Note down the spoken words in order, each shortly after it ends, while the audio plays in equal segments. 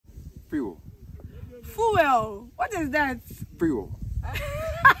Fuel. Fuel. What is that? Fuel.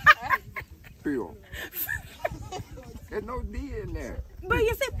 Fuel. There's no D in there. But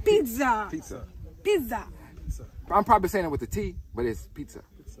you said pizza. Pizza. Pizza. I'm probably saying it with a T, but it's pizza.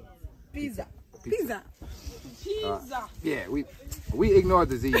 Pizza. Pizza. Yeah, we ignore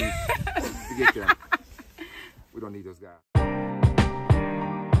the Z's to get there. We don't need those guys.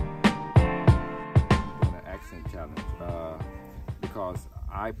 Doing an accent challenge because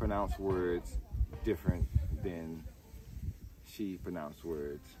I pronounce words different than she pronounced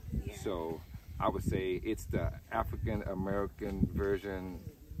words. Yeah. So I would say it's the African American version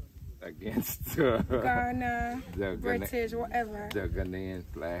against Ghana, British, whatever. The Ghanaian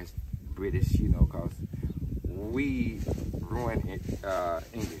 / British, you know, because we ruin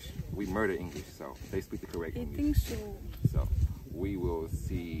English. We murder English, so they speak the correct English. I think so. So we will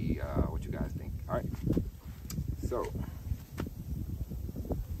see what you guys think. All right. So.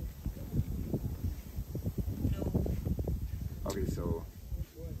 Okay, so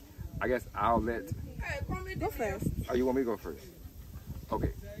I guess I'll let. Go first. Oh, you want me to go first?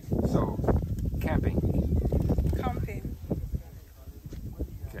 Okay. So, camping. Camping.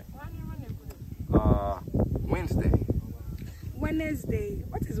 Okay. Wednesday. Wednesday.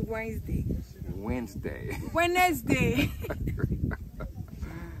 What is Wednesday? Wednesday. Wednesday.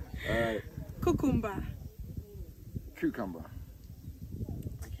 All right. Cucumber. Cucumber.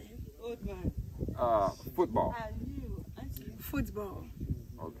 Okay. Football. Football.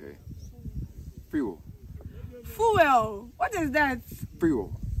 Okay. Fuel. Fuel. What is that?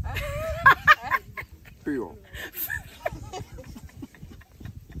 Fuel. Fuel.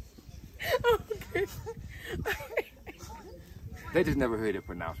 Okay. They just never heard it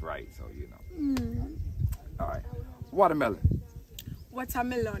pronounced right, so you know. Mm. All right. Watermelon.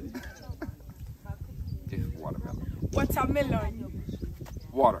 Watermelon. Just watermelon. Watermelon.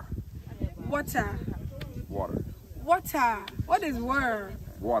 Water. Water. Water. Water. What is word?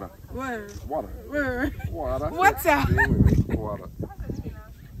 Water. Word. Water. Word. Water. Water. Water.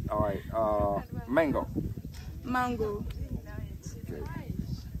 All right. Mango. Mango. Okay.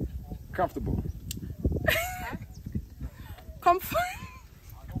 Comfortable. Comfortable.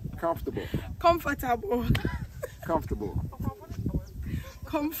 Comfortable. Comfortable.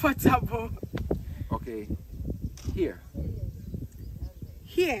 Comfortable. Okay. Here.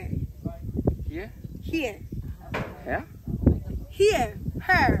 Here. Here. Here. Hair. Here.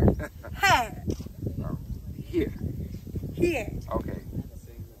 Her. Hair. No. Here. Here. Okay.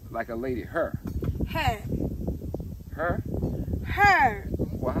 Like a lady. Her. Hair. Her. Her.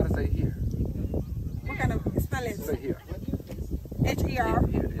 Well, how to say here? What kind of spell it? Say here. H-E-R.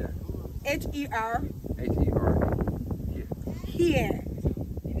 Here. Yeah. H-E-R. H-E-R. Here. Here.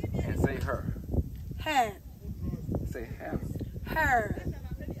 And say her. Her. Say her. Her.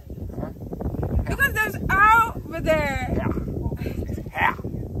 Huh? Because there's R over there. Hair. Hair.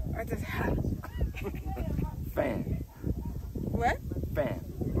 What is her? Fan. What? Fan.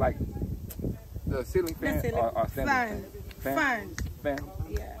 Like the ceiling fan The ceiling. or standing Fan. fan? Fan. Fan.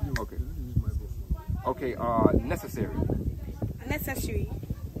 Yeah. Okay. Okay. Necessary. Necessary.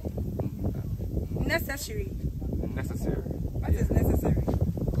 Necessary. Necessary. What is necessary?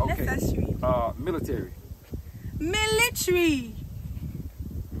 Okay. Necessary. Military. Military.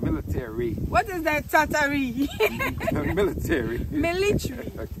 Military. What is that? Tatari. Military.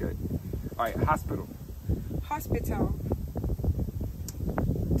 Military. Okay. All right. Hospital. Hospital.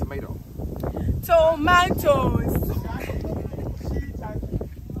 Tomato. Tomatoes.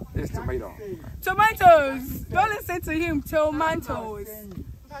 It's tomato. Tomatoes. Don't listen to him. Tomatoes.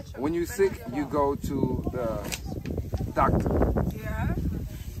 When you're sick, you go to the doctor. Yeah.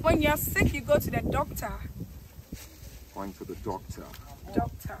 When you're sick, you go to the doctor. Going to the doctor.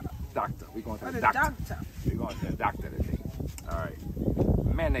 Doctor. Doctor. We're going to What the is doctor. doctor? We're going to the doctor today. All right.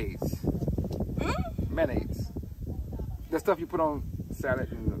 Mayonnaise. Hmm? Mayonnaise. The stuff you put on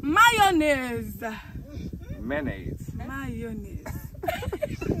salad and Mayonnaise. mayonnaise. Mayonnaise.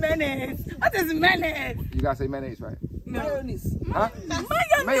 Mayonnaise. What is mayonnaise? You gotta say mayonnaise, right? No. Mayonnaise. Huh?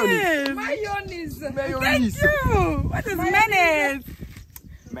 Mayonnaise. Mayonnaise. Mayonnaise. Thank you. What is mayonnaise?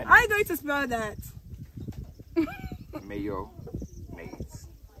 Mayonnaise. How are you going to spell that? Mayonnaise.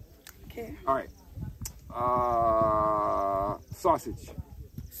 Okay. All right. Sausage.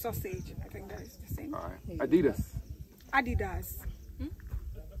 Sausage. I think that is the same. All right. Adidas. Adidas.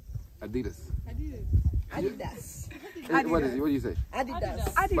 Adidas. Adidas. What is it? What do you say?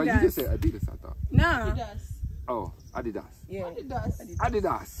 Adidas. But you Adidas. just said Adidas, I thought. No. Oh, Adidas. Yeah.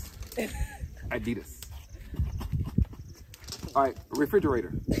 Adidas. Adidas. All right.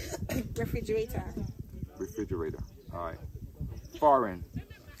 Refrigerator. Refrigerator. Refrigerator. All right. Foreign.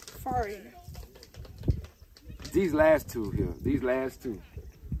 foreign. These last two here. These last two.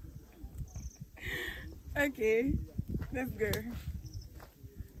 Okay, let's go.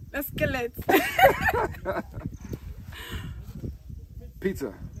 Let's kill it.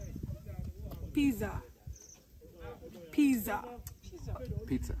 Pizza. Pizza. Pizza.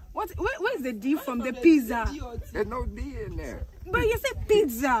 Pizza. Where's the D from the pizza? There's no D in there. But you said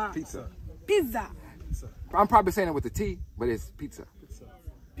pizza. Pizza. Pizza. I'm probably saying it with a T, but it's pizza.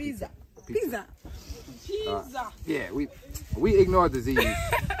 Pizza. Pizza. Yeah, we ignore the Z's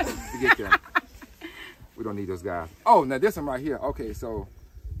to get there. We don't need those guys. Oh, now this one right here. Okay, so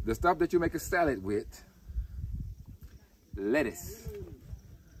the stuff that you make a salad with, lettuce.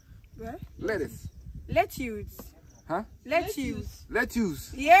 What? Lettuce. Lettuce. Huh? Lettuce.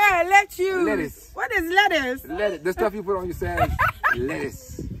 Lettuce. Yeah, lettuce. Lettuce. What is lettuce? Lettuce. The stuff you put on your sandwich.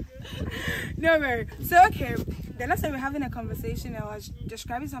 Lettuce. No worry. So okay, the last time we were having a conversation, I was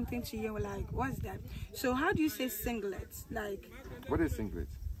describing something to you. We're like, what's that? So how do you say singlets? Like, What is singlet?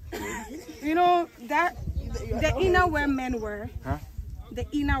 you know that the inner wear men wear. Huh? The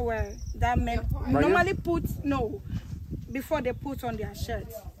inner wear that men normally put before they put on their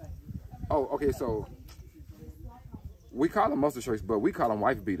shirts. Oh, okay. So we call them mustard shirts, but we call them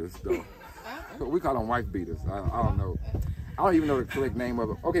wife beaters, though. We call them wife beaters. I don't know. I don't even know the correct name of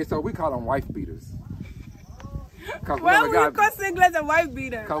it. Okay, so we call them wife beaters. Why would you call singlets a wife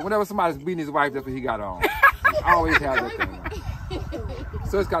beater? Because whenever somebody's beating his wife, that's what he got on. He always has that thing on.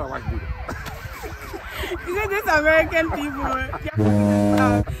 So it's called a wife beater. You know, these American people.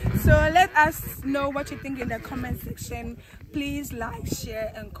 So let us know what you think in the comment section. Please like,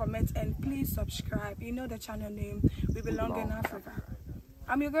 share, and comment, and please subscribe. You know the channel name. We belong in Africa.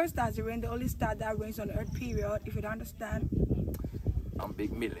 I'm your girl, Star Zero, the only star that reigns on Earth, period. If you don't understand, I'm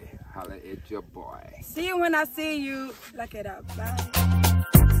Big Millie. Holla at your boy. see you when I see you. Lock it up.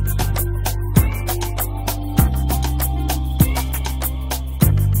 Bye.